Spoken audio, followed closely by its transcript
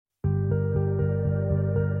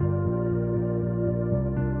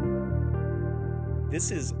This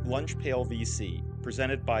is Lunch Pail VC,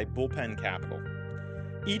 presented by Bullpen Capital.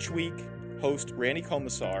 Each week, host Randy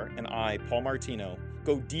Komisar and I, Paul Martino,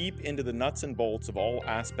 go deep into the nuts and bolts of all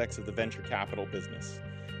aspects of the venture capital business.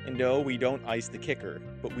 And no, we don't ice the kicker,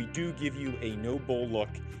 but we do give you a no-bull look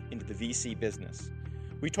into the VC business.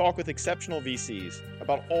 We talk with exceptional VCs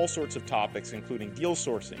about all sorts of topics, including deal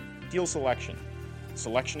sourcing, deal selection,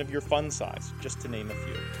 selection of your fund size, just to name a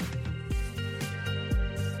few.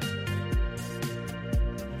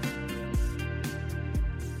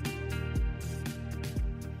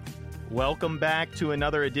 Welcome back to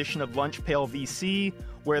another edition of Lunch Pail VC,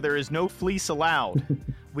 where there is no fleece allowed.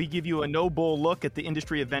 We give you a no-bull look at the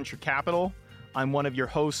industry of venture capital. I'm one of your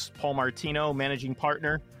hosts, Paul Martino, managing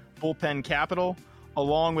partner, Bullpen Capital,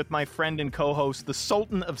 along with my friend and co-host, the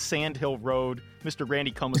Sultan of Sand Hill Road, Mr.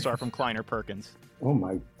 Randy Komisar from Kleiner Perkins. Oh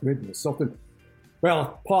my goodness, Sultan.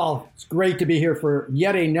 Well, Paul, it's great to be here for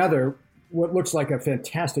yet another, what looks like a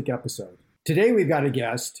fantastic episode. Today we've got a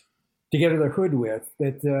guest to get under the hood with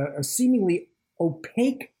that a seemingly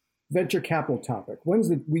opaque venture capital topic, ones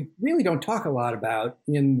that we really don't talk a lot about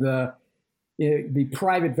in the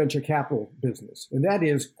private venture capital business, and that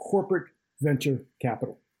is corporate venture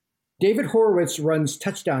capital. David Horowitz runs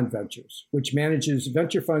Touchdown Ventures, which manages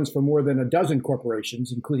venture funds for more than a dozen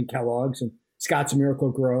corporations, including Kellogg's and Scotts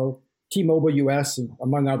Miracle-Gro, T-Mobile US, and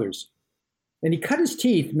among others. And he cut his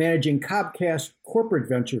teeth managing Comcast Corporate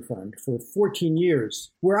Venture Fund for 14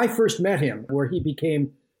 years, where I first met him, where he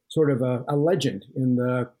became sort of a legend in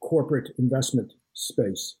the corporate investment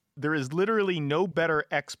space. There is literally no better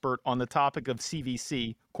expert on the topic of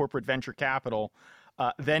CVC, corporate venture capital,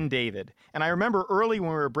 than David. And I remember early when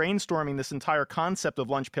we were brainstorming this entire concept of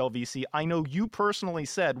Lunch Pail VC, I know you personally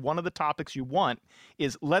said one of the topics you want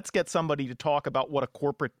is let's get somebody to talk about what a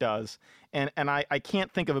corporate does. And I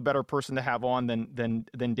can't think of a better person to have on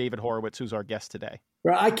than David Horowitz, who's our guest today.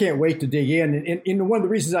 Well, I can't wait to dig in. And one of the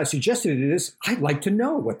reasons I suggested it is I'd like to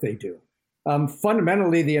know what they do.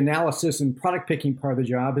 Fundamentally, the analysis and product picking part of the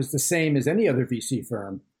job is the same as any other VC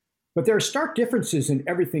firm. But there are stark differences in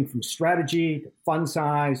everything from strategy to fund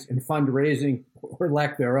size and fundraising, or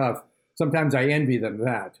lack thereof. Sometimes I envy them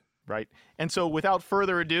that. Right. And so without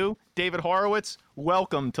further ado, David Horowitz,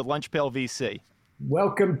 welcome to Lunch Pail VC.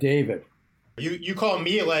 Welcome, David. You call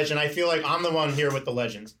me a legend. I feel like I'm the one here with the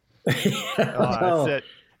legends. That's it. That's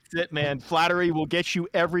it, man. Flattery will get you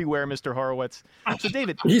everywhere, Mr. Horowitz. So,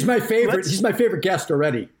 David. He's my favorite. He's my favorite guest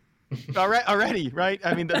already. Already, right?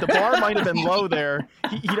 I mean, the bar might have been low there.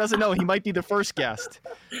 He doesn't know. He might be the first guest.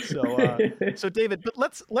 So David, but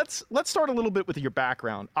let's start a little bit with your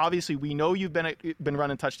background. Obviously, we know you've been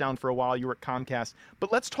running Touchdown for a while. You were at Comcast,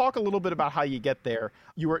 but let's talk a little bit about how you get there.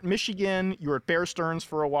 You were at Michigan. You were at Bear Stearns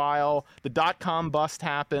for a while. The .com bust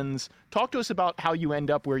happens. Talk to us about how you end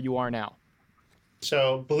up where you are now.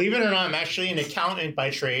 So, believe it or not, I'm actually an accountant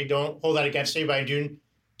by trade. Don't hold that against me, but I do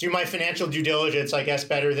my financial due diligence, I guess,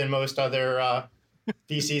 better than most other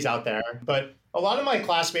VCs out there. But a lot of my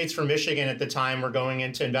classmates from Michigan at the time were going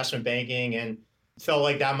into investment banking and felt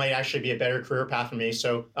like that might actually be a better career path for me.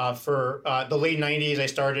 So for the late 90s, I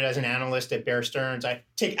started as an analyst at Bear Stearns. I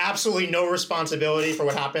take absolutely no responsibility for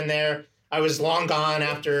what happened there. I was long gone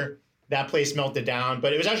after that place melted down.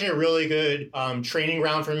 But it was actually a really good training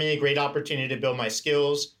ground for me, a great opportunity to build my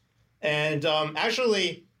skills. And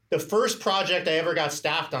actually, the first project I ever got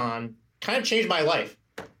staffed on kind of changed my life.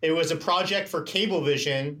 It was a project for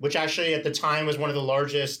Cablevision, which actually at the time was one of the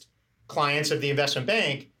largest clients of the investment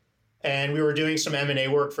bank. And we were doing some M&A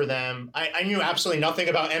work for them. I knew absolutely nothing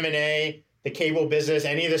about M&A, the cable business,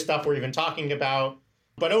 any of the stuff we're even talking about.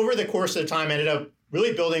 But over the course of the time, I ended up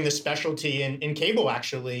really building this specialty in cable,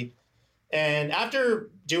 actually. And after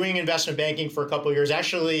doing investment banking for a couple of years,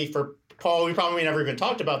 actually, for Paul, we probably never even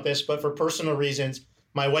talked about this, but for personal reasons,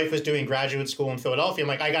 my wife was doing graduate school in Philadelphia. I'm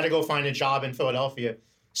like, I got to go find a job in Philadelphia.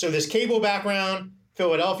 So this cable background,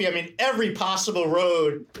 Philadelphia, I mean, every possible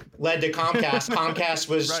road led to Comcast. Comcast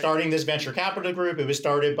was starting this venture capital group. It was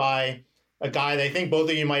started by a guy that I think both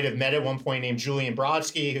of you might have met at one point named Julian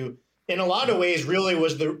Brodsky, who in a lot of ways really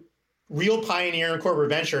was the real pioneer in corporate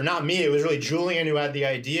venture. Not me. It was really Julian who had the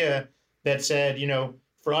idea that said,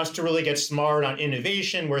 for us to really get smart on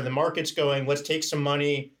innovation, where the market's going, let's take some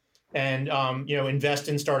money and invest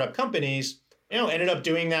in startup companies. Ended up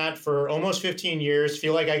doing that for almost 15 years.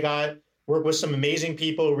 Feel like I worked with some amazing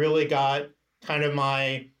people, really got kind of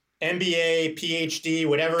my MBA, PhD,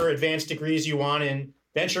 whatever advanced degrees you want in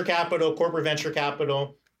venture capital, corporate venture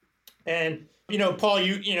capital. And, Paul,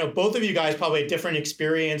 both of you guys probably had different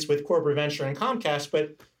experience with corporate venture and Comcast,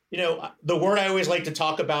 but, the word I always like to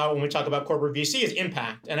talk about when we talk about corporate VC is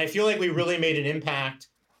impact. And I feel like we really made an impact.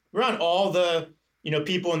 We're on all the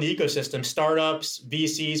people in the ecosystem, startups,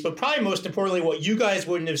 VCs, but probably most importantly, what you guys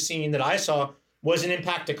wouldn't have seen that I saw was an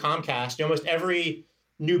impact to Comcast. Almost every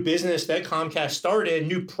new business that Comcast started,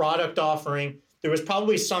 new product offering, there was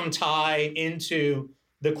probably some tie into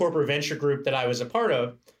the corporate venture group that I was a part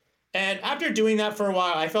of. And after doing that for a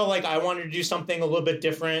while, I felt like I wanted to do something a little bit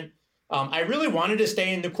different. I really wanted to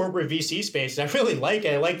stay in the corporate VC space. I really like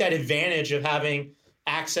it. I like that advantage of having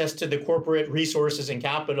access to the corporate resources and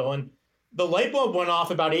capital. And the light bulb went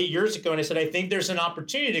off about 8 years ago. And I said, I think there's an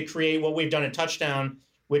opportunity to create what we've done at Touchdown,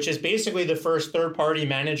 which is basically the first third-party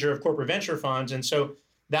manager of corporate venture funds. And so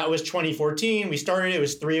that was 2014. We started, it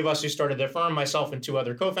was 3 of us who started the firm, myself and 2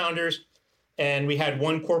 other co-founders. And we had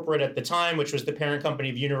one corporate at the time, which was the parent company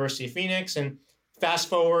of University of Phoenix. And fast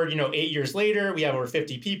forward, 8 years later, we have over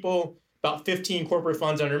 50 people, about 15 corporate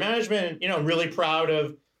funds under management. I'm really proud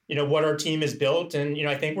of, what our team has built. And,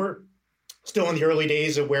 I think we're still in the early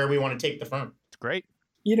days of where we want to take the firm. It's great.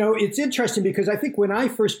 It's interesting because I think when I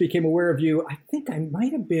first became aware of you, I think I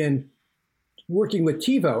might have been working with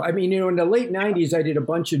TiVo. I mean, in the late 90s, I did a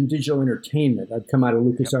bunch in digital entertainment. I'd come out of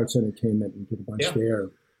LucasArts Entertainment and did a bunch there.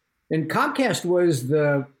 And Comcast was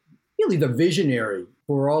really the visionary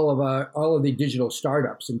for all of the digital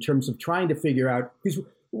startups in terms of trying to figure out, because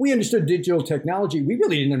we understood digital technology. We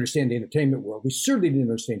really didn't understand the entertainment world. We certainly didn't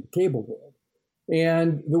understand the cable world.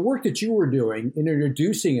 And the work that you were doing in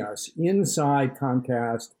introducing us inside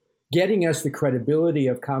Comcast, getting us the credibility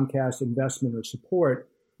of Comcast investment or support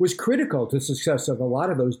was critical to the success of a lot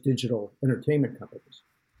of those digital entertainment companies.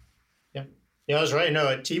 Yeah, I was right. No,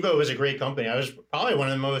 TiVo was a great company. I was probably one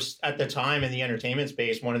of the most, at the time in the entertainment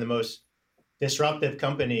space, one of the most disruptive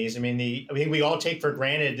companies. I think we all take for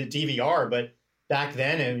granted the DVR, but back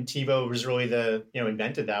then, TiVo was really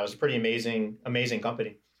invented that. It was a pretty amazing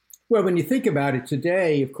company. Well, when you think about it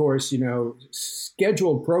today, of course,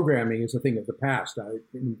 scheduled programming is a thing of the past.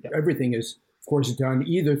 Everything is, of course, done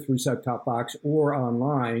either through set-top box or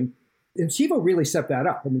online. And TiVo really set that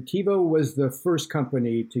up. TiVo was the first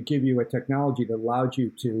company to give you a technology that allowed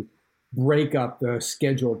you to break up the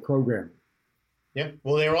scheduled programming. Yeah.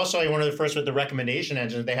 Well, they were also one of the first with the recommendation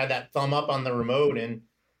engine. They had that thumb up on the remote. And,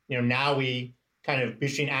 now we kind of,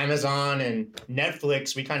 between Amazon and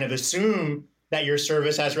Netflix, we kind of assume that your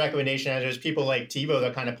service has recommendation engines. There's people like TiVo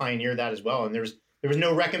that kind of pioneered that as well. And there was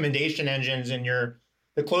no recommendation engines in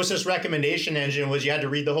the closest recommendation engine was you had to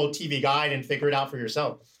read the whole TV guide and figure it out for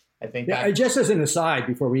yourself. I think just as an aside,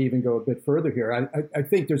 before we even go a bit further here, I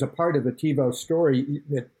think there's a part of the TiVo story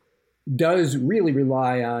that does really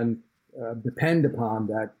rely on, depend upon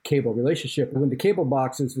that cable relationship. When the cable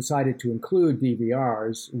boxes decided to include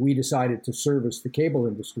DVRs, we decided to service the cable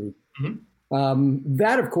industry. Mm-hmm.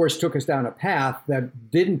 That, of course, took us down a path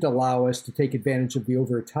that didn't allow us to take advantage of the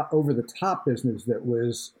over-the-top business that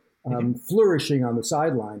was flourishing on the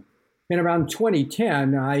sideline. And around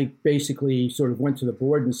 2010, I basically sort of went to the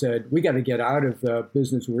board and said, we got to get out of the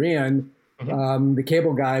business we're in. Mm-hmm. The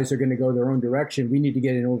cable guys are going to go their own direction. We need to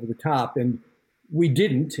get in over the top. And we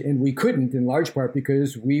didn't, and we couldn't in large part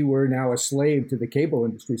because we were now a slave to the cable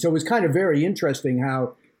industry. So it was kind of very interesting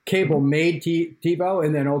how cable made TiVo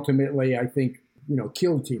and then ultimately, I think,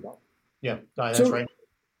 killed TiVo. Yeah, that's right.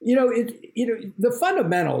 The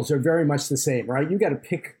fundamentals are very much the same, right? You got to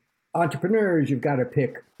pick entrepreneurs, you've got to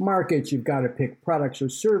pick markets, you've got to pick products or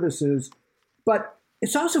services, but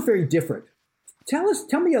it's also very different.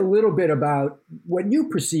 Tell me a little bit about what you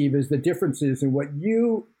perceive as the differences in what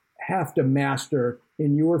you have to master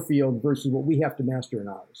in your field versus what we have to master in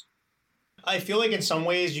ours. I feel like in some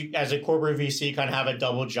ways, you, as a corporate VC, kind of have a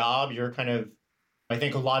double job. I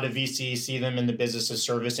think a lot of VCs see them in the business of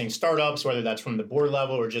servicing startups, whether that's from the board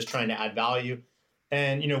level or just trying to add value.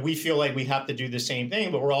 And, we feel like we have to do the same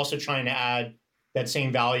thing, but we're also trying to add that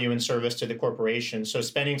same value and service to the corporation. So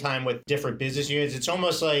spending time with different business units, it's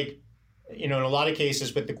almost like, in a lot of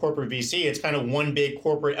cases with the corporate VC, it's kind of one big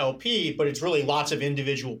corporate LP, but it's really lots of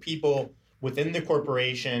individual people within the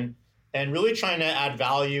corporation and really trying to add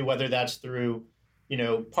value, whether that's through,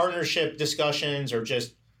 partnership discussions or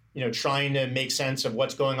just, trying to make sense of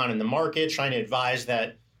what's going on in the market, trying to advise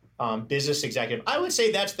that business executive. I would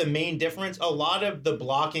say that's the main difference. A lot of the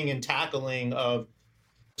blocking and tackling of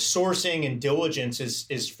sourcing and diligence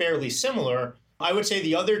is fairly similar. I would say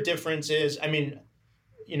the other difference is,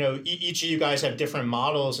 each of you guys have different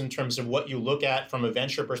models in terms of what you look at from a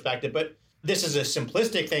venture perspective, but this is a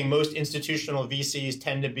simplistic thing. Most institutional VCs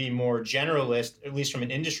tend to be more generalist, at least from an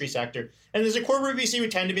industry sector. And as a corporate VC, we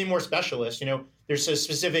tend to be more specialist. There's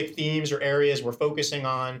specific themes or areas we're focusing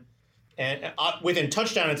on. And within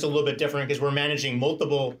Touchdown, it's a little bit different because we're managing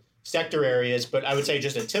multiple sector areas. But I would say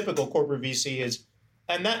just a typical corporate VC is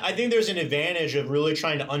And that, I think there's an advantage of really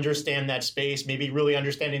trying to understand that space, maybe really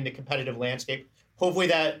understanding the competitive landscape. Hopefully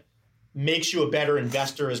that makes you a better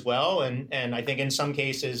investor as well. And I think in some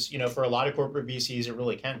cases, for a lot of corporate VCs, it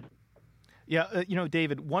really can. Yeah,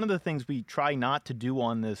 David, one of the things we try not to do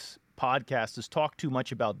on this podcast is talk too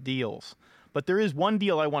much about deals. But there is one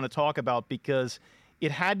deal I want to talk about because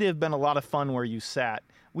it had to have been a lot of fun where you sat.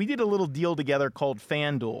 We did a little deal together called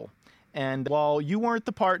FanDuel. And while you weren't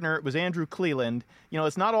the partner, it was Andrew Cleland.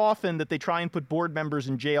 It's not often that they try and put board members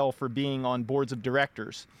in jail for being on boards of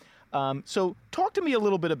directors. So talk to me a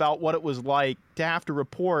little bit about what it was like to have to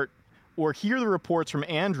report or hear the reports from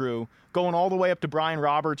Andrew going all the way up to Brian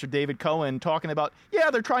Roberts or David Cohen talking about,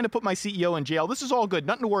 yeah, they're trying to put my CEO in jail. This is all good.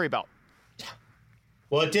 Nothing to worry about.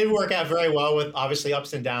 Well, it did work out very well with obviously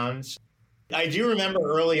ups and downs. I do remember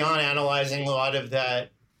early on analyzing a lot of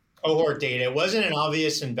that cohort data. It wasn't an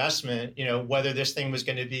obvious investment, whether this thing was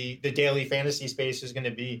going to be, the daily fantasy space is going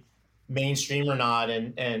to be mainstream or not.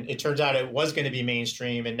 And it turns out it was going to be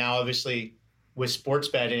mainstream. And now obviously with sports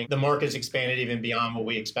betting, the market's expanded even beyond what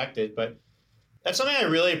we expected. But that's something I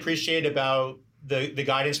really appreciate about the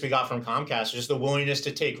guidance we got from Comcast, just the willingness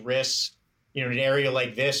to take risks, in an area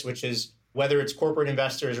like this, which is whether it's corporate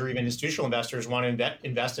investors or even institutional investors want to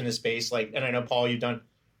invest in a space like, and I know, Paul, you've done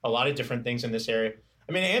a lot of different things in this area.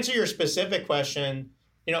 I mean, to answer your specific question,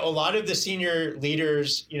 a lot of the senior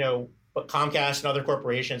leaders, Comcast and other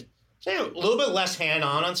corporations, say a little bit less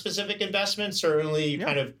hand-on specific investments, certainly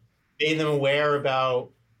kind of made them aware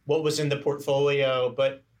about what was in the portfolio.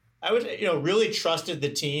 But I would, really trusted the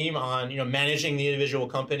team on, managing the individual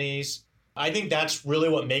companies. I think that's really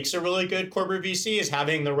what makes a really good corporate VC is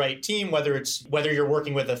having the right team, whether you're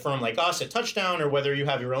working with a firm like us at Touchdown or whether you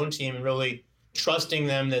have your own team, and really trusting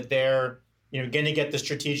them that they're, going to get the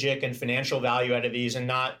strategic and financial value out of these and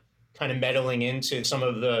not kind of meddling into some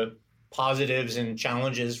of the positives and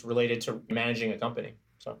challenges related to managing a company.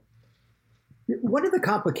 So one of the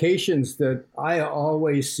complications that I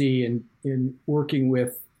always see in working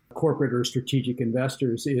with corporate or strategic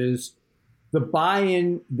investors is the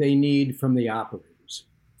buy-in they need from the operators.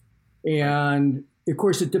 And of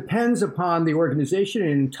course, it depends upon the organization.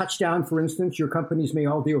 And in Touchdown, for instance, your companies may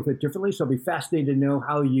all deal with it differently. So I'll be fascinated to know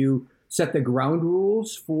how you set the ground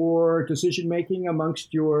rules for decision-making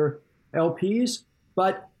amongst your LPs.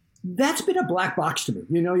 But that's been a black box to me.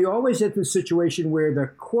 You always have this situation where the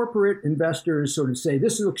corporate investors sort of say,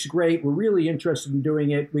 this looks great. We're really interested in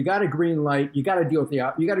doing it. We got a green light. You got to deal with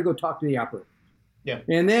you got to go talk to the operator. Yeah.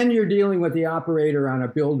 And then you're dealing with the operator on a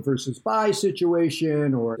build versus buy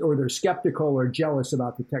situation, or they're skeptical or jealous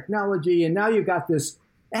about the technology. And now you've got this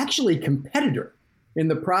actually competitor in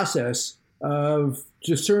the process of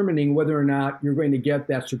determining whether or not you're going to get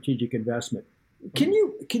that strategic investment. Can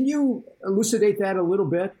you elucidate that a little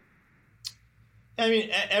bit? I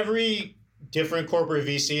mean, every different corporate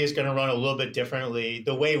VC is going to run a little bit differently.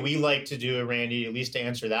 The way we like to do it, Randy, at least to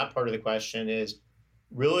answer that part of the question, is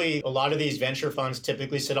really a lot of these venture funds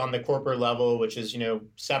typically sit on the corporate level, which is,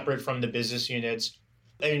 separate from the business units.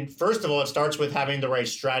 I mean, first of all, it starts with having the right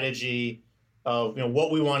strategy of,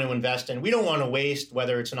 what we want to invest in. We don't want to waste,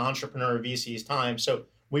 whether it's an entrepreneur or VC's time. So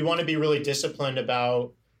we want to be really disciplined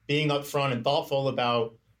about being upfront and thoughtful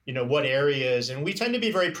about, what areas. And we tend to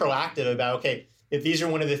be very proactive about, okay, if these are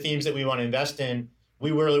one of the themes that we want to invest in,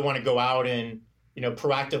 we really want to go out and,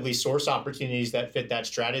 proactively source opportunities that fit that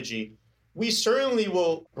strategy. We certainly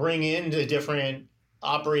will bring in the different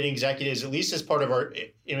operating executives, at least as part of our,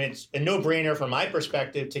 it's a no-brainer from my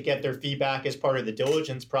perspective to get their feedback as part of the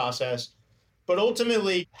diligence process. But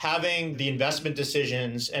ultimately, having the investment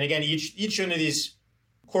decisions, and again, each one of these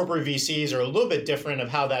corporate VCs are a little bit different of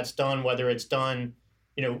how that's done, whether it's done,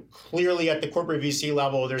 clearly at the corporate VC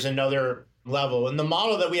level, there's another level. And the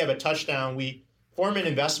model that we have at Touchdown, we form an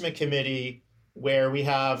investment committee where we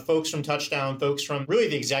have folks from Touchdown, folks from really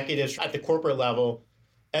the executives at the corporate level.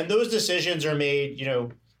 And those decisions are made,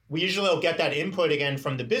 we usually will get that input again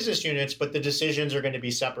from the business units, but the decisions are going to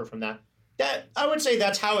be separate from that. That I would say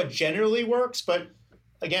that's how it generally works. But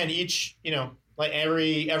again, each, like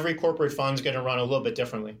every corporate fund's going to run a little bit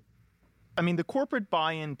differently. I mean, the corporate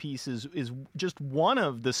buy-in piece is just one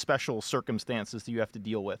of the special circumstances that you have to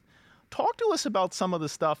deal with. Talk to us about some of the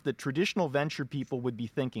stuff that traditional venture people would be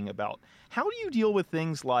thinking about. How do you deal with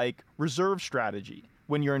things like reserve strategy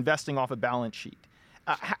when you're investing off a balance sheet?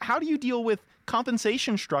 How do you deal with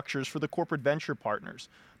compensation structures for the corporate venture partners?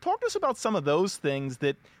 Talk to us about some of those things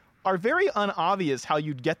that are very unobvious how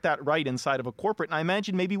you'd get that right inside of a corporate. And I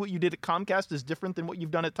imagine maybe what you did at Comcast is different than what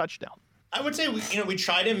you've done at Touchdown. I would say we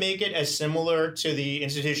try to make it as similar to the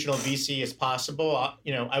institutional VC as possible.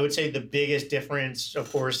 I would say the biggest difference, of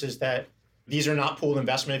course, is that These are not pooled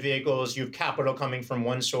investment vehicles. You have capital coming from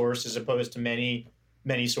one source as opposed to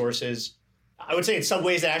many sources. I would say in some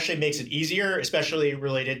ways that actually makes it easier, especially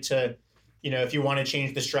related to, if you want to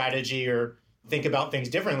change the strategy or think about things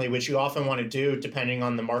differently, which you often want to do depending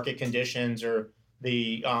on the market conditions or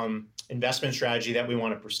the investment strategy that we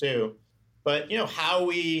want to pursue. But, how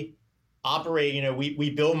we operate, we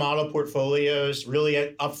build model portfolios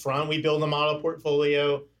really up front. We build a model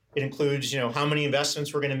portfolio. It includes, how many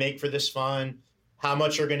investments we're going to make for this fund, how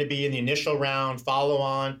much are going to be in the initial round, follow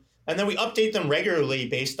on. And then we update them regularly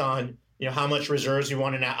based on, how much reserves we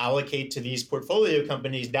want to now allocate to these portfolio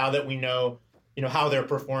companies now that we know, how they're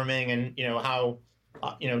performing and, how,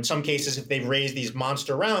 in some cases, if they've raised these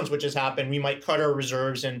monster rounds, which has happened, we might cut our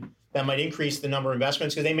reserves and that might increase the number of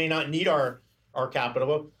investments because they may not need our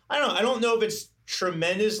capital. I don't know if it's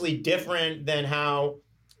tremendously different than how,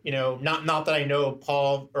 not that I know,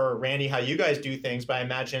 Paul or Randy, how you guys do things, but I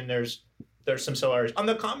imagine there's some similarities. On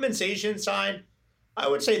the compensation side, I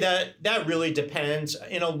would say that really depends.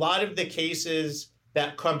 In a lot of the cases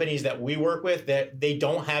that companies that we work with, that they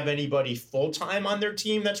don't have anybody full-time on their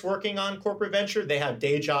team that's working on corporate venture. They have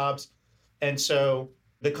day jobs. And so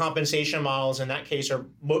the compensation models in that case are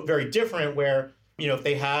very different where, if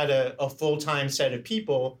they had a full-time set of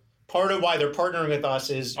people, part of why they're partnering with us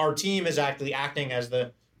is our team is actually acting as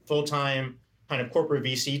the full-time kind of corporate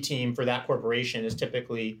VC team for that corporation is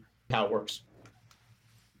typically how it works.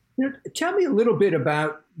 Tell me a little bit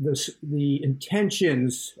about the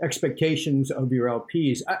intentions, expectations of your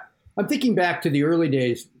LPs. I'm thinking back to the early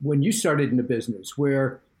days when you started in the business,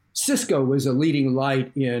 where Cisco was a leading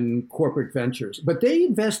light in corporate ventures, but they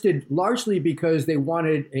invested largely because they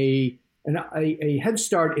wanted a head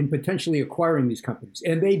start in potentially acquiring these companies.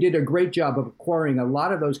 And they did a great job of acquiring a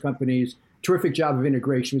lot of those companies, terrific job of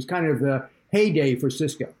integration. It was kind of the heyday for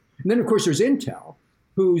Cisco. And then, of course, there's Intel,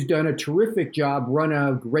 who's done a terrific job, run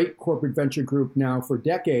a great corporate venture group now for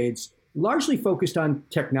decades, largely focused on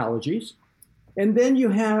technologies. And then you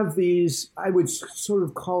have these, I would sort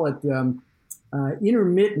of call it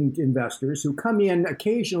intermittent investors who come in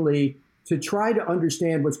occasionally to try to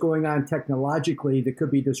understand what's going on technologically that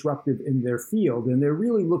could be disruptive in their field. And they're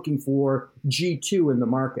really looking for G2 in the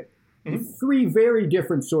market. Mm-hmm. Three very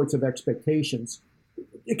different sorts of expectations.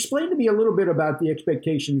 Explain to me a little bit about the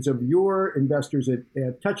expectations of your investors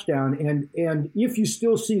at Touchdown and if you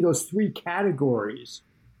still see those three categories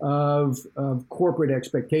of corporate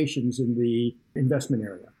expectations in the investment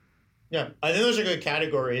area. Yeah, I think those are good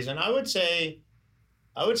categories. And I would say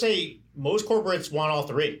most corporates want all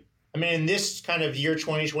three. I mean, in this kind of year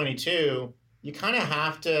 2022, you kind of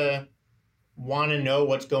have to want to know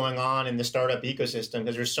what's going on in the startup ecosystem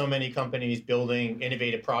because there's so many companies building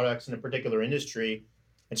innovative products in a particular industry.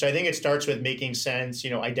 And so I think it starts with making sense,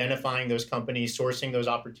 identifying those companies, sourcing those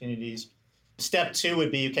opportunities. Step two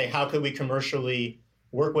would be, okay, how could we commercially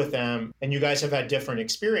work with them? And you guys have had different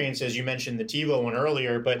experiences. You mentioned the TiVo one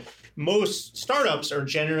earlier, but most startups are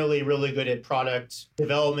generally really good at product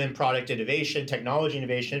development, product innovation, technology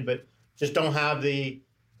innovation, but just don't have the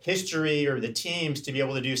history or the teams to be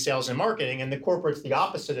able to do sales and marketing. And the corporate's the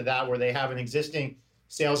opposite of that, where they have an existing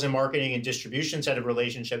sales and marketing and distribution set of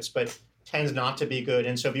relationships, but tends not to be good.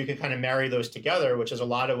 And so if you can kind of marry those together, which is a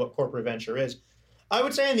lot of what corporate venture is, I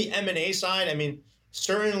would say on the M&A side, I mean,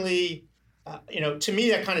 certainly, to me,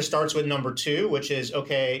 that kind of starts with number two, which is,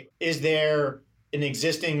 okay, is there an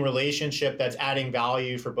existing relationship that's adding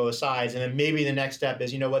value for both sides? And then maybe the next step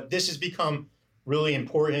is, this has become really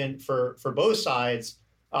important for both sides.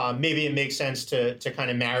 Maybe it makes sense to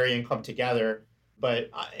kind of marry and come together.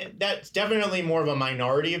 But that's definitely more of a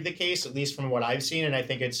minority of the case, at least from what I've seen. And I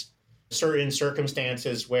think it's certain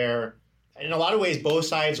circumstances where, in a lot of ways, both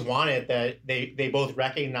sides want it, that they both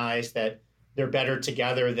recognize that they're better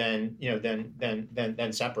together than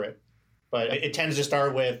separate. But it tends to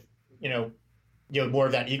start with more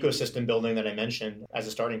of that ecosystem building that I mentioned as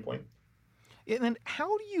a starting point. And then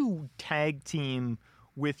how do you tag team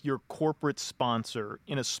with your corporate sponsor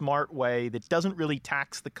in a smart way that doesn't really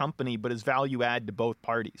tax the company but is value add to both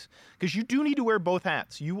parties? Because you do need to wear both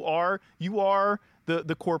hats. You are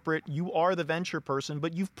the corporate, you are the venture person,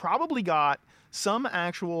 but you've probably got some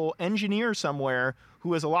actual engineer somewhere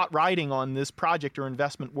who has a lot riding on this project or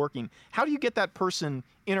investment working. How do you get that person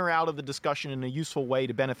in or out of the discussion in a useful way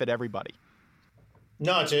to benefit everybody?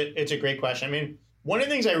 No, it's a great question. I mean, one of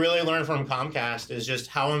the things I really learned from Comcast is just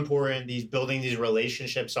how important building these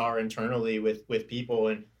relationships are internally with people.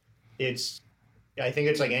 And I think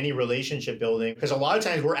it's like any relationship building, because a lot of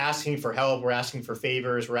times we're asking for help, we're asking for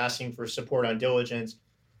favors, we're asking for support on diligence,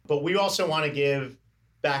 but we also want to give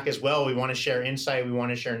back as well. We want to share insight, we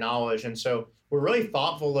want to share knowledge. And so we're really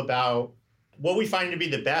thoughtful about, what we find to be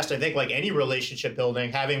the best, I think, like any relationship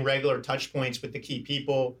building, having regular touch points with the key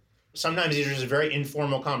people. Sometimes these are just very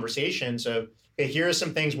informal conversations of, okay, here are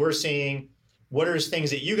some things we're seeing. What are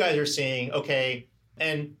things that you guys are seeing? Okay.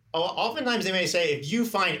 And oftentimes they may say, if you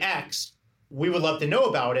find X, we would love to know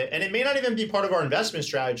about it. And it may not even be part of our investment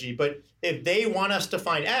strategy, but if they want us to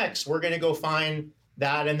find X, we're going to go find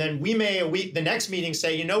that. And then we may, the next meeting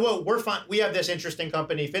say, you know what, we're fine. We have this interesting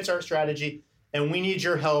company, fits our strategy, and we need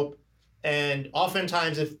your help. And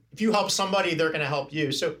oftentimes if you help somebody, they're going to help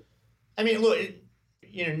you. So, I mean, look,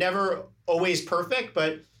 never always perfect,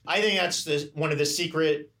 but I think that's one of the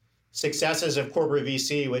secret successes of corporate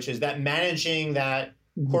VC, which is that managing that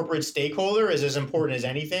corporate stakeholder is as important as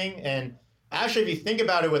anything. And actually, if you think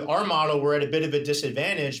about it, with our model, we're at a bit of a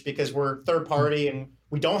disadvantage because we're third party and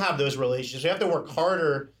we don't have those relationships. We have to work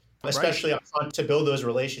harder, especially up front, to build those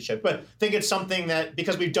relationships. But I think it's something that,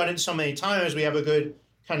 because we've done it so many times, we have a good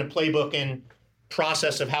kind of playbook and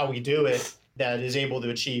process of how we do it that is able to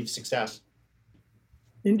achieve success.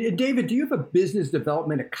 And David, do you have a business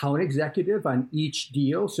development account executive on each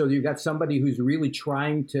deal? So you've got somebody who's really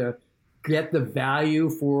trying to get the value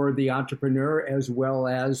for the entrepreneur as well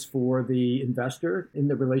as for the investor in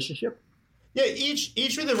the relationship? Yeah,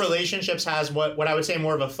 each of the relationships has what I would say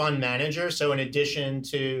more of a fund manager. So in addition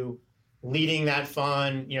to leading that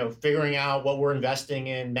fund, figuring out what we're investing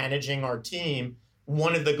in, managing our team,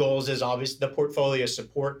 one of the goals is obviously the portfolio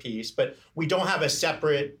support piece. But we don't have a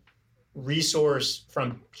separate resource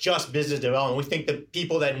from just business development. We think the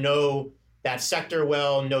people that know that sector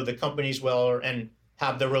well, know the companies well, and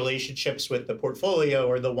have the relationships with the portfolio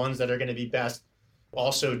are the ones that are going to be best.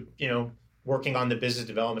 Also, working on the business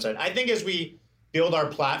development side. I think as we build our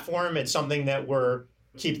platform, it's something that we're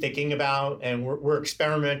keep thinking about, and we're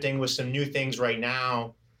experimenting with some new things right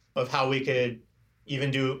now of how we could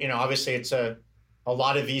even do, obviously it's a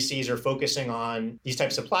lot of VCs are focusing on these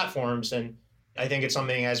types of platforms. And I think it's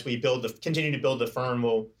something as we continue to build the firm,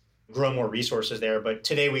 we'll grow more resources there. But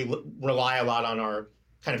today we rely a lot on our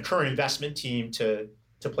kind of current investment team to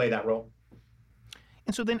play that role.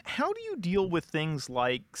 And so then how do you deal with things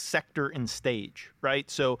like sector and stage, right?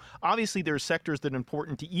 So obviously there are sectors that are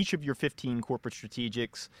important to each of your 15 corporate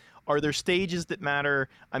strategics. Are there stages that matter?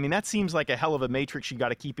 I mean, that seems like a hell of a matrix you got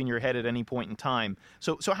to keep in your head at any point in time.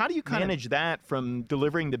 So how do you manage that from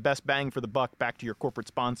delivering the best bang for the buck back to your corporate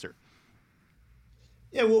sponsor?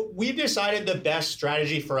 Yeah, well, we've decided the best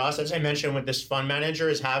strategy for us, as I mentioned with this fund manager,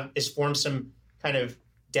 is form some kind of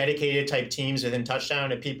dedicated type teams within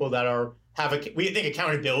Touchdown of people that we think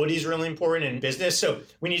accountability is really important in business. So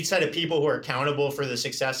we need a set of people who are accountable for the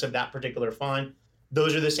success of that particular fund.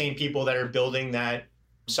 Those are the same people that are building that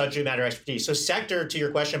subject matter expertise. So sector, to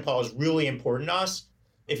your question, Paul, is really important to us.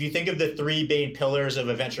 If you think of the three main pillars of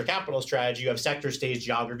a venture capital strategy, you have sector, stage,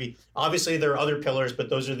 geography. Obviously, there are other pillars, but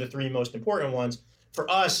those are the three most important ones. For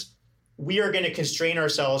us, we are going to constrain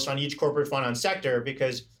ourselves on each corporate fund on sector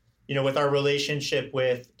because, with our relationship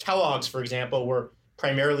with Kellogg's, for example, we're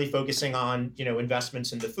primarily focusing on,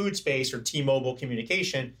 investments in the food space or T-Mobile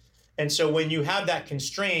communication. And so when you have that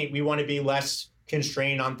constraint, we want to be less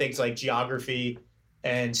constrained on things like geography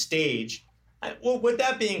and stage. Well, with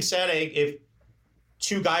that being said, if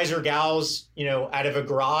two guys or gals, out of a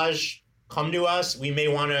garage come to us, we may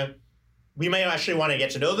actually want to get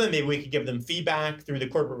to know them. Maybe we could give them feedback through the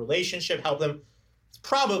corporate relationship, help them. It's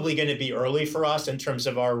probably going to be early for us in terms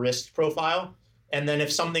of our risk profile. And then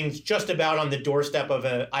if something's just about on the doorstep of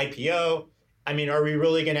an IPO, are we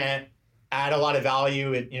really going to add a lot of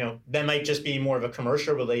value? That might just be more of a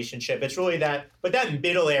commercial relationship. It's really that, but that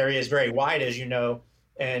middle area is very wide, as you know.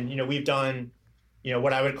 And, we've done,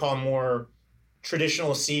 what I would call more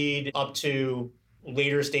traditional seed up to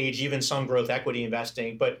later stage, even some growth equity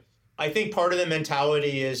investing. But I think part of the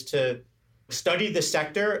mentality is to study the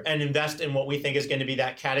sector and invest in what we think is going to be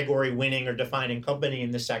that category winning or defining company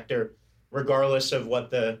in the sector, regardless of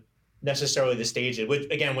what necessarily the stage is, which,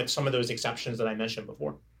 again, with some of those exceptions that I mentioned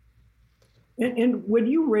before. And when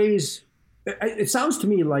you raise, it sounds to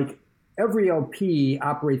me like every LP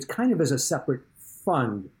operates kind of as a separate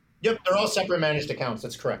fund. Yep, they're all separate managed accounts.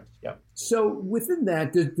 That's correct. Yep. So within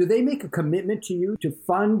that, do they make a commitment to you to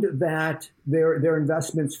fund their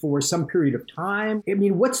investments for some period of time?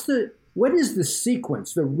 What is the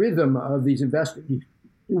sequence, the rhythm of these investments?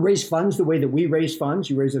 You raise funds the way that we raise funds.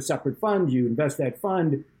 You raise a separate fund, you invest that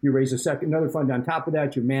fund, you raise another fund on top of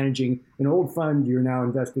that, you're managing an old fund, you're now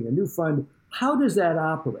investing a new fund. How does that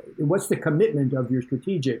operate? And what's the commitment of your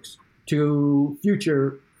strategics to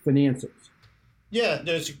future financings? Yeah,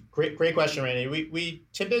 that's a great question, Randy. We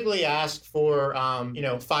typically ask for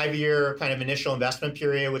 5-year kind of initial investment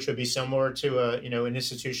period, which would be similar to an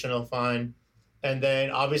institutional fund. And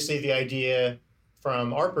then obviously the idea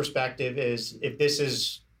from our perspective is if this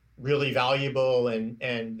is really valuable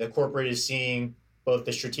and the corporate is seeing both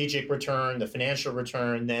the strategic return, the financial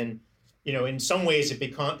return, then, in some ways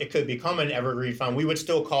it could become an evergreen fund. We would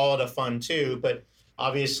still call it a fund too, but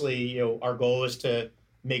obviously, our goal is to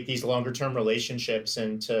make these longer term relationships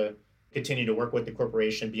and to continue to work with the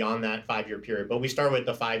corporation beyond that 5-year period. But we start with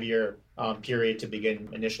the 5-year period to begin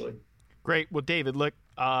initially. Great. Well, David, look,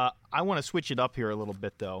 I want to switch it up here a little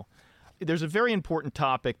bit, though. There's a very important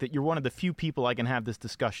topic that you're one of the few people I can have this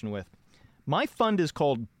discussion with. My fund is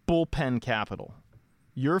called Bullpen Capital.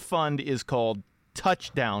 Your fund is called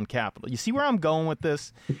Touchdown Capital. You see where I'm going with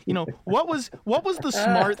this? What was the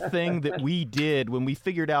smart thing that we did when we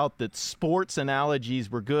figured out that sports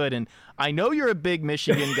analogies were good? And I know you're a big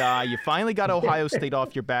Michigan guy. You finally got Ohio State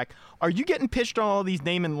off your back. Are you getting pitched on all these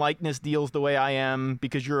name and likeness deals the way I am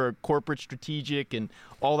because you're a corporate strategic and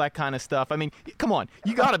all that kind of stuff? I mean, come on.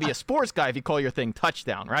 You got to be a sports guy if you call your thing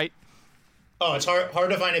Touchdown, right? Oh, it's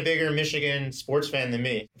hard to find a bigger Michigan sports fan than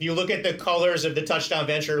me. If you look at the colors of the Touchdown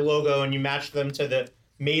Venture logo and you match them to the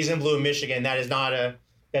maize and blue Michigan, that's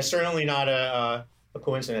certainly not a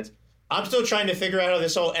coincidence. I'm still trying to figure out how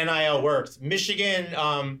this whole NIL works. Michigan,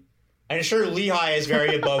 I'm sure Lehigh is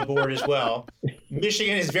very above board as well.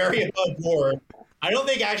 Michigan is very above board. I don't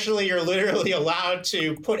think actually you're literally allowed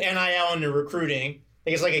to put NIL into recruiting. I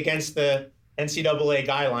think it's like against the NCAA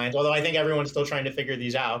guidelines, although I think everyone's still trying to figure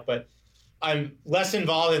these out. But I'm less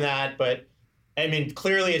involved in that, but I mean,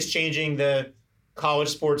 clearly it's changing the college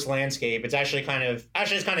sports landscape. It's actually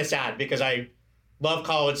it's kind of sad because I love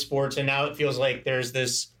college sports, and now it feels like there's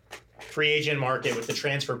this free agent market with the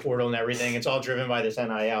transfer portal and everything. It's all driven by this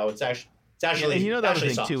NIL. It's actually, and the other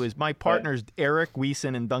thing sucks. Too is my partners Eric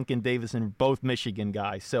Wiesen and Duncan Davison, both Michigan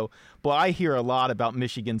guys. So, I hear a lot about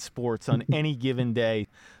Michigan sports on any given day.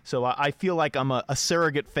 So I feel like I'm a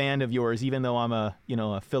surrogate fan of yours, even though I'm a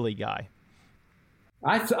Philly guy.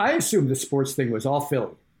 I assumed the sports thing was all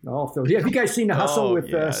Philly. Yeah, have you guys seen The Hustle with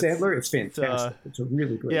Sandler? It's fantastic. It's a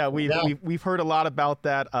really great. Yeah, we've heard a lot about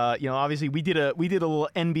that. Obviously we did a little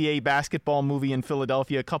NBA basketball movie in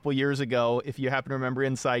Philadelphia a couple years ago. If you happen to remember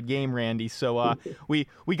Inside Game, Randy. So we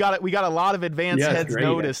got a lot of advance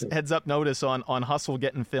heads up notice on Hustle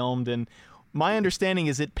getting filmed, and my understanding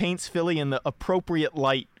is it paints Philly in the appropriate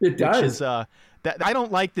light. It does. Which is, that I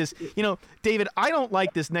don't like this. David, I don't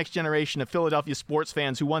like this next generation of Philadelphia sports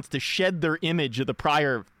fans who wants to shed their image of the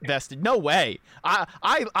prior vested. No way.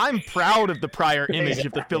 I'm proud of the prior image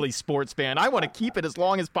of the Philly sports fan. I want to keep it as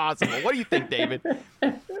long as possible. What do you think, David?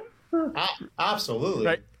 Absolutely.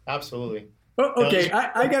 Right? Absolutely. Okay,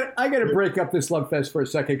 I got to break up this love fest for a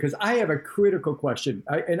second because I have a critical question,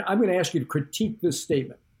 and I'm going to ask you to critique this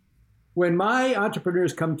statement. When my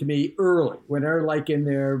entrepreneurs come to me early, when they're like in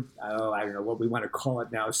their, I don't know what we want to call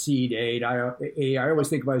it now, seed aid, I always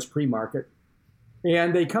think about it as pre-market.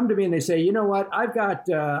 And they come to me and they say, you know what,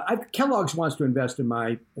 Kellogg's wants to invest in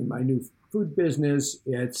my new food business.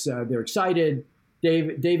 They're excited.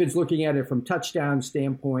 David's looking at it from touchdown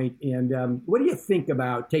standpoint. And what do you think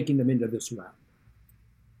about taking them into this round?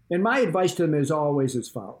 And my advice to them is always as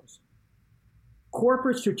follows.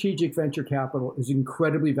 Corporate strategic venture capital is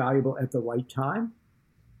incredibly valuable at the right time.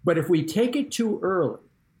 But if we take it too early,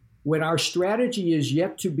 when our strategy is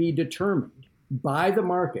yet to be determined by the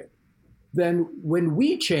market, then when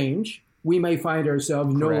we change, we may find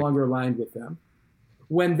ourselves no longer aligned with them.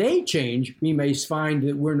 When they change, we may find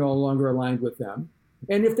that we're no longer aligned with them.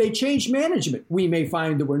 And if they change management, we may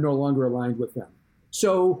find that we're no longer aligned with them.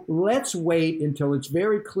 So let's wait until it's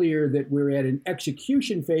very clear that we're at an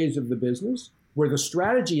execution phase of the business where the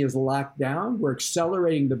strategy is locked down, we're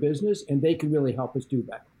accelerating the business, and they can really help us do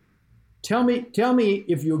that. Tell me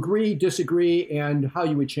if you agree, disagree, and how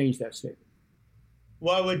you would change that statement.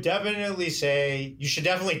 Well, I would definitely say you should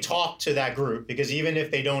definitely talk to that group because even if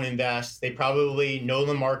they don't invest, they probably know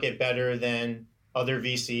the market better than other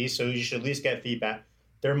VCs, so you should at least get feedback.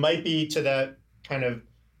 There might be to that kind of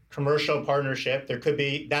commercial partnership. That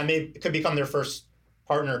could become their first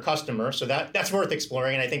partner customer, so that's worth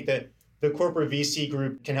exploring, and I think that the corporate VC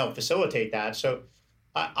group can help facilitate that. So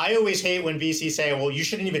I always hate when VCs say, well, you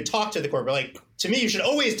shouldn't even talk to the corporate. Like, to me, you should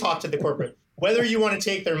always talk to the corporate. Whether you want to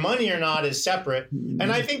take their money or not is separate.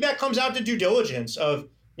 And I think that comes out to due diligence of,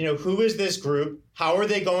 who is this group? How are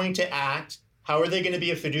they going to act? How are they going to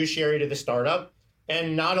be a fiduciary to the startup?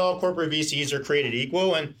 And not all corporate VCs are created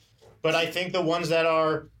equal. But I think the ones that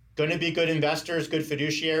are going to be good investors, good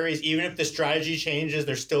fiduciaries, even if the strategy changes,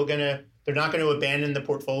 they're not going to abandon the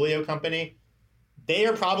portfolio company. They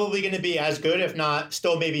are probably going to be as good, if not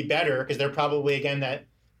still maybe better, because they're probably, again, that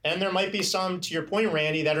And there might be some, to your point,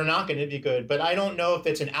 Randy, that are not going to be good. But I don't know if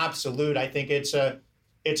it's an absolute. I think it's a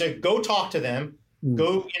go talk to them,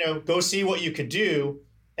 go see what you could do.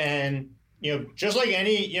 And, just like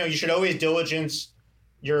any, you should always diligence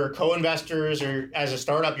your co-investors or as a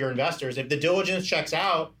startup, your investors. If the diligence checks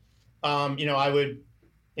out, I would,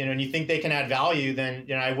 and you think they can add value, then,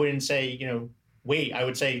 I wouldn't say, wait. I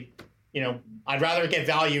would say, I'd rather get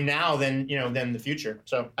value now than the future.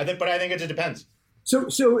 So I think it just depends. So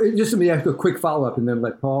just let me ask a quick follow-up and then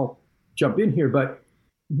let Paul jump in here. But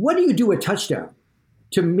what do you do at Touchdown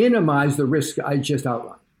to minimize the risk I just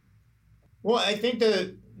outlined? Well, I think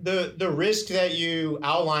the risk that you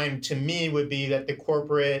outlined to me would be that the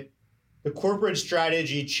corporate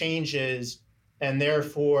strategy changes, and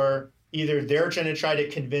therefore either they're going to try to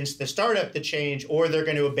convince the startup to change, or they're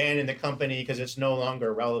going to abandon the company because it's no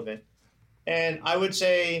longer relevant. And I would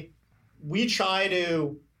say we try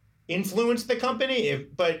to influence the company,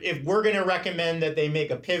 but if we're going to recommend that they make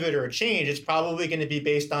a pivot or a change, it's probably going to be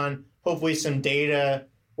based on hopefully some data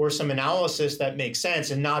or some analysis that makes sense,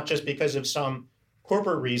 and not just because of some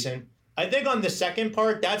corporate reason. I think on the second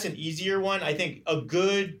part, that's an easier one. I think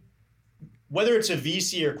whether it's a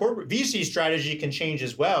VC or corporate, VC strategy can change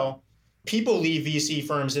as well. People leave VC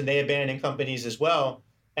firms and they abandon companies as well.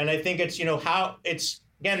 And I think it's,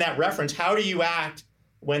 again, that reference, how do you act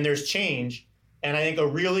when there's change? And I think a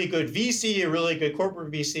really good VC, a really good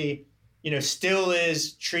corporate VC, still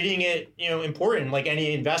is treating it, important, like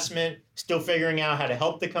any investment, still figuring out how to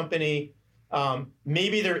help the company.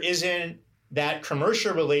 Maybe there isn't that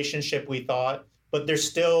commercial relationship we thought, but there's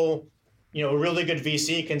still, a really good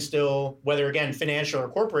VC can still, whether again, financial or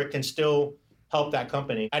corporate, can still help that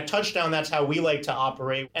company. At Touchdown, that's how we like to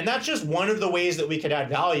operate. And that's just one of the ways that we could add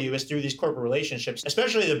value is through these corporate relationships,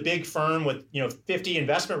 especially the big firm with 50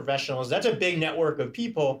 investment professionals. That's a big network of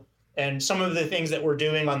people. And some of the things that we're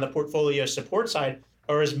doing on the portfolio support side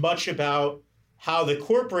are as much about how the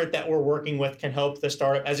corporate that we're working with can help the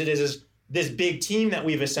startup as it is this big team that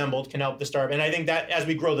we've assembled can help the startup. And I think that as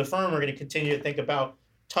we grow the firm, we're going to continue to think about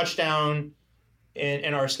Touchdown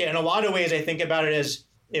and our scale. In a lot of ways, I think about it as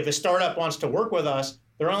if a startup wants to work with us,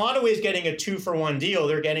 they're in a lot of ways getting a 2-for-1 deal.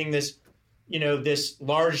 They're getting this, this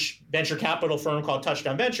large venture capital firm called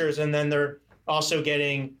Touchdown Ventures, and then they're also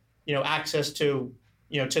getting, access to,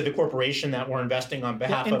 to the corporation that we're investing on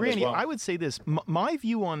behalf of Randy, as well. I would say this. My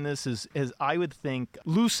view on this is I would think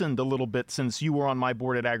loosened a little bit since you were on my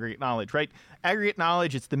board at Aggregate Knowledge, right? Aggregate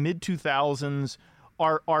Knowledge, it's the mid-2000s.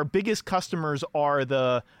 Our biggest customers are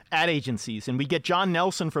the ad agencies, and we get John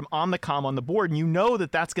Nelson from Omnicom on the board, and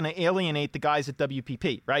that's going to alienate the guys at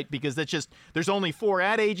WPP, right? Because there's only 4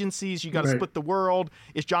 ad agencies. You got to split the world.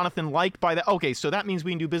 Is Jonathan liked by that? Okay, so that means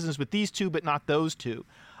we can do business with these 2, but not those 2.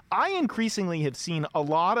 I increasingly have seen a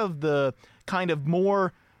lot of the kind of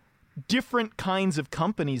more different kinds of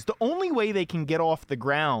companies. The only way they can get off the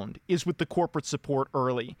ground is with the corporate support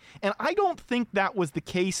early. And I don't think that was the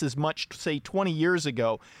case as much, say, 20 years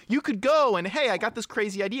ago. You could go and, hey, I got this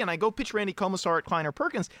crazy idea, and I go pitch Randy Komisar at Kleiner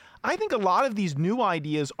Perkins. I think a lot of these new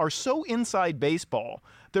ideas are so inside baseball.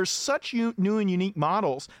 There's such new and unique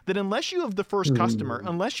models that unless you have the first customer,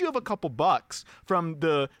 unless you have a couple bucks from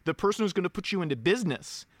the person who's going to put you into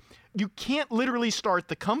business, you can't literally start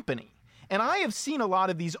the company. And I have seen a lot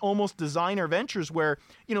of these almost designer ventures where,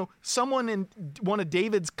 someone in one of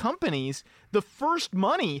David's companies, the first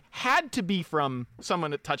money had to be from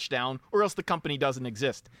someone at Touchdown or else the company doesn't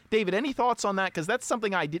exist. David, any thoughts on that? Because that's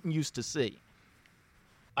something I didn't used to see.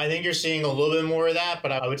 I think you're seeing a little bit more of that,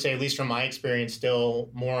 but I would say, at least from my experience, still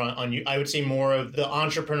more on you. I would see more of the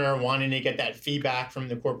entrepreneur wanting to get that feedback from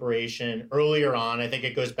the corporation earlier on. I think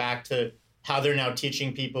it goes back to how they're now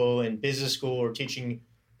teaching people in business school or teaching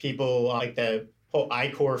people like the whole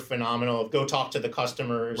I-Core phenomenon of go talk to the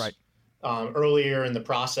customers earlier in the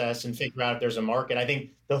process and figure out if there's a market. I think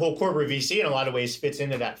the whole corporate VC in a lot of ways fits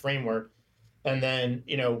into that framework. And then,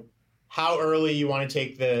 how early you want to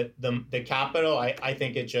take the capital, I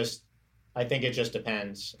think it just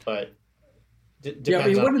depends. But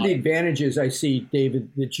depends one of the advantages I see, David,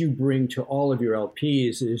 that you bring to all of your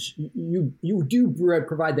LPs is you do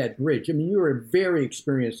provide that bridge. I mean, you're a very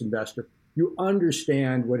experienced investor. You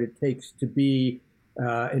understand what it takes to be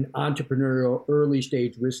an entrepreneurial early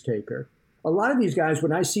stage risk taker. A lot of these guys,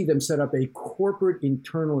 when I see them set up a corporate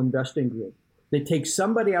internal investing group, they take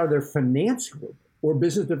somebody out of their finance group or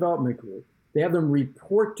business development group. They have them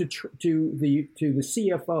report to the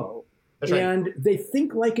CFO, and they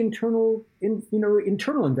think like internal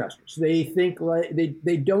investors. They think like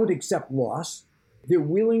they don't accept loss. They're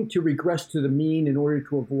willing to regress to the mean in order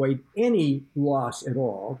to avoid any loss at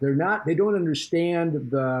all. They don't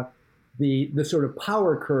understand the the sort of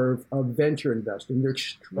power curve of venture investing. They're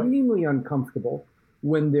extremely uncomfortable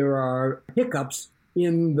when there are hiccups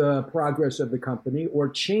in the progress of the company or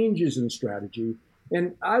changes in strategy.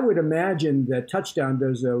 And I would imagine that Touchdown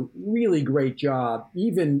does a really great job,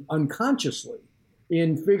 even unconsciously,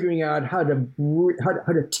 in figuring out how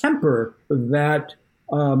to temper that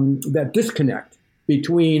disconnect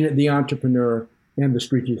between the entrepreneur and the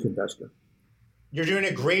strategic investor. You're doing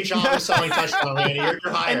a great job of selling Touchdown, Randy. You're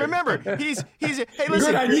hired. And remember, he's a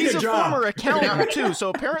former accountant too. So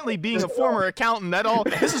apparently, being a former accountant,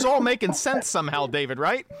 this is all making sense somehow, David,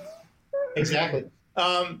 right? Exactly.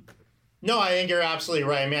 No, I think you're absolutely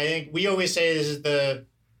right. I mean, I think we always say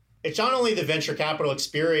it's not only the venture capital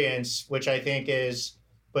experience, which I think is,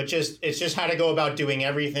 but it's just how to go about doing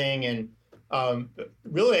everything. And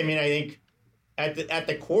really, I mean, I think at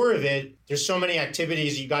the core of it, there's so many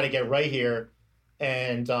activities you got to get right here.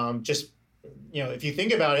 And if you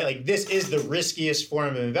think about it, like this is the riskiest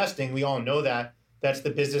form of investing. We all know that. That's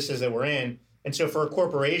the businesses that we're in. And so for a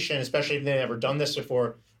corporation, especially if they've never done this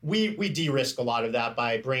before, we de-risk a lot of that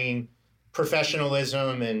by bringing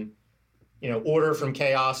professionalism and order from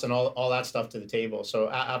chaos and all that stuff to the table. So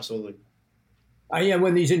absolutely.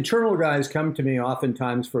 When these internal guys come to me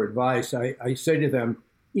oftentimes for advice, I say to them,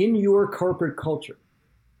 in your corporate culture,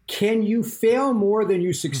 can you fail more than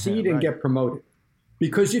you succeed and get promoted?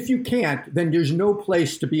 Because if you can't, then there's no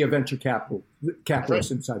place to be a venture capitalist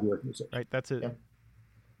inside the organization. Right, that's it. Yeah.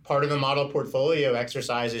 Part of the model portfolio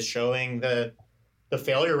exercise is showing the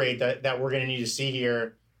failure rate that we're going to need to see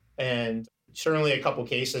here. And certainly a couple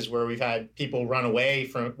cases where we've had people run away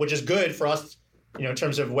from, which is good for us, in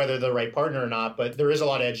terms of whether they're the right partner or not. But there is a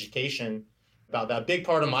lot of education about that. A big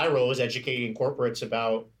part of my role is educating corporates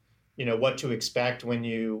about, what to expect when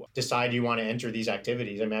you decide you want to enter these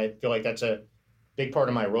activities. I mean, I feel like that's a big part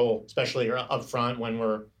of my role, especially up front when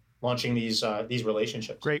we're launching these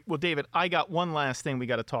relationships. Great. Well, David, I got one last thing we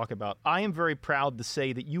got to talk about. I am very proud to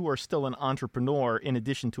say that you are still an entrepreneur in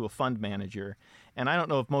addition to a fund manager. And I don't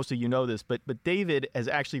know if most of you know this, but David has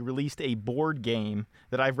actually released a board game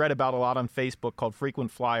that I've read about a lot on Facebook called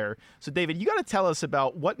Frequent Flyer. So, David, you got to tell us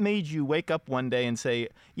about what made you wake up one day and say,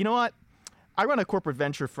 you know what? I run a corporate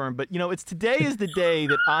venture firm, but, today is the day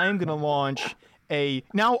that I'm going to launch a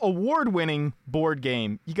now award-winning board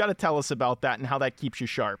game. You got to tell us about that and how that keeps you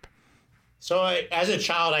sharp. So as a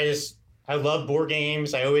child, I love board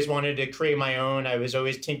games. I always wanted to create my own. I was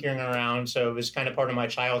always tinkering around. So it was kind of part of my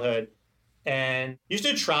childhood. And used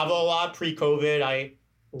to travel a lot pre-COVID. I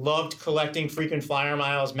loved collecting frequent flyer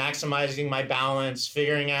miles, maximizing my balance,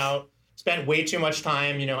 spent way too much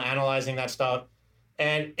time, analyzing that stuff.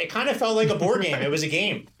 And it kind of felt like a board game. It was a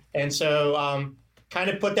game. And so kind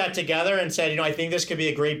of put that together and said, I think this could be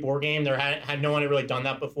a great board game. There had no one had really done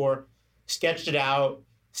that before. Sketched it out.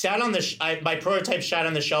 Sat on my prototype sat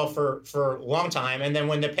on the shelf for a long time. And then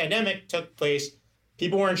when the pandemic took place,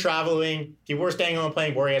 people weren't traveling. People were staying home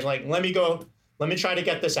playing board games. Like, let me try to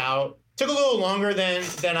get this out. Took a little longer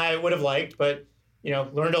than I would have liked, but,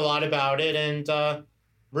 learned a lot about it and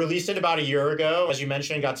released it about a year ago. As you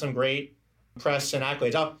mentioned, got some great press and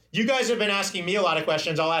accolades. You guys have been asking me a lot of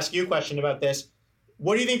questions. I'll ask you a question about this.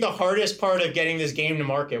 What do you think the hardest part of getting this game to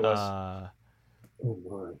market was? Oh,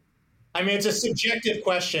 my. I mean, it's a subjective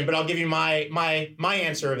question, but I'll give you my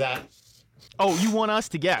answer of that. Oh, you want us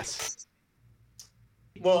to guess?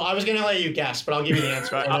 Well, I was going to let you guess, but I'll give you the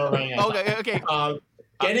answer. Okay.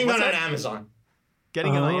 Getting it on Amazon.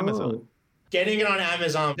 Getting it on Amazon. Getting it on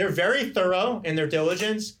Amazon. They're very thorough in their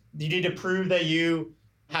diligence. You need to prove that you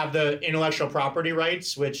have the intellectual property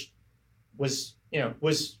rights, which was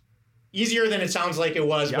easier than it sounds like it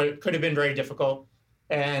was, but it could have been very difficult.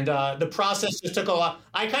 And the process just took a lot.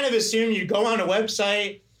 I kind of assumed you'd go on a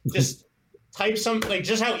website, just type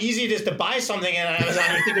just how easy it is to buy something on Amazon.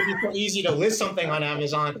 You think it'd be so easy to list something on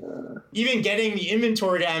Amazon. Even getting the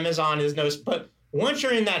inventory to Amazon is but once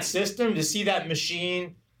you're in that system, to see that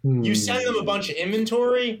machine, you send them a bunch of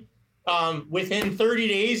inventory. Within 30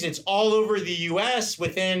 days, it's all over the U.S.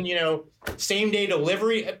 within, same day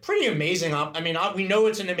delivery. Pretty amazing. I mean, we know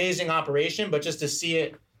it's an amazing operation, but just to see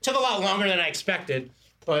it took a lot longer than I expected.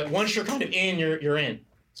 But once you're kind of in, you're in.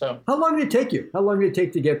 So how long did it take you? How long did it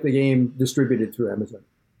take to get the game distributed through Amazon?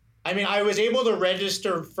 I mean, I was able to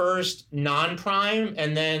register first non-prime,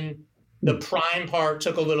 and then the prime part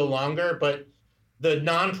took a little longer, but the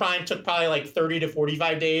non-prime took probably like 30 to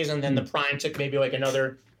 45 days, and then the prime took maybe like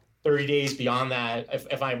another 30 days beyond that,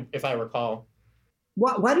 if I recall.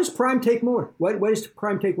 Why does prime take more? Why does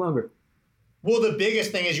prime take longer? Well, the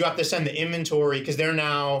biggest thing is you have to send the inventory because they're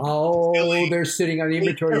now they're sitting on the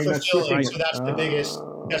inventory. So that's the biggest.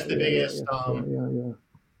 That's the biggest.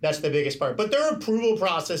 That's the biggest part. But their approval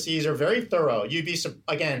processes are very thorough. You'd be,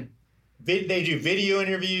 again, they do video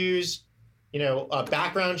interviews,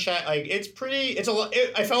 background check. Like it's a lot.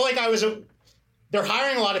 I felt like they're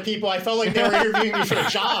hiring a lot of people. I felt like they were interviewing me for a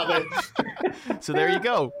job. So there you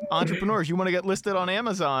go. Entrepreneurs, you want to get listed on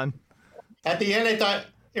Amazon. At the end, I thought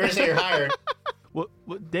you were going to say you're hired. Well,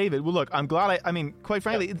 David, look, I'm glad I mean, quite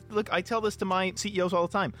frankly, look, I tell this to my CEOs all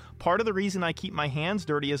the time. Part of the reason I keep my hands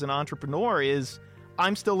dirty as an entrepreneur is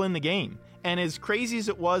I'm still in the game. And as crazy as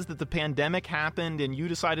it was that the pandemic happened and you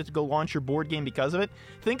decided to go launch your board game because of it,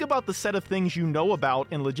 think about the set of things you know about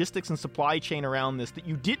in logistics and supply chain around this that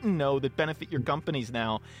you didn't know that benefit your companies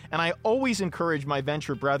now. And I always encourage my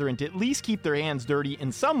venture brethren to at least keep their hands dirty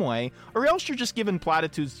in some way, or else you're just giving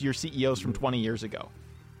platitudes to your CEOs from 20 years ago.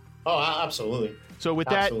 Oh, absolutely. So with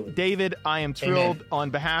that, David, I am thrilled. Amen. On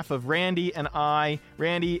behalf of Randy and I.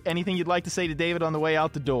 Randy, anything you'd like to say to David on the way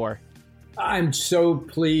out the door? I'm so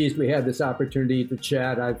pleased we had this opportunity to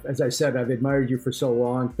chat. As I said, I've admired you for so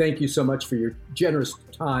long. Thank you so much for your generous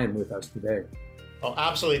time with us today. Oh,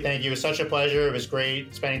 absolutely. Thank you. It was such a pleasure. It was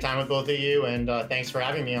great spending time with both of you. And thanks for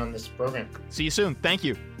having me on this program. See you soon. Thank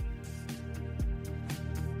you.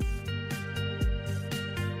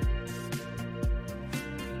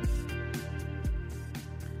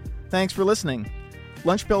 Thanks for listening.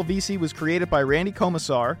 Lunchbell VC was created by Randy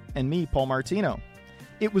Komisar and me, Paul Martino.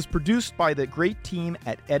 It was produced by the great team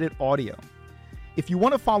at Edit Audio. If you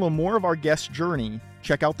want to follow more of our guest's journey,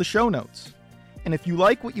 check out the show notes. And if you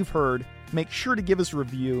like what you've heard, make sure to give us a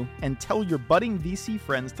review and tell your budding VC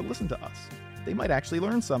friends to listen to us. They might actually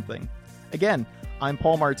learn something. Again, I'm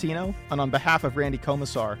Paul Martino, and on behalf of Randy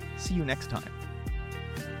Komisar, see you next time.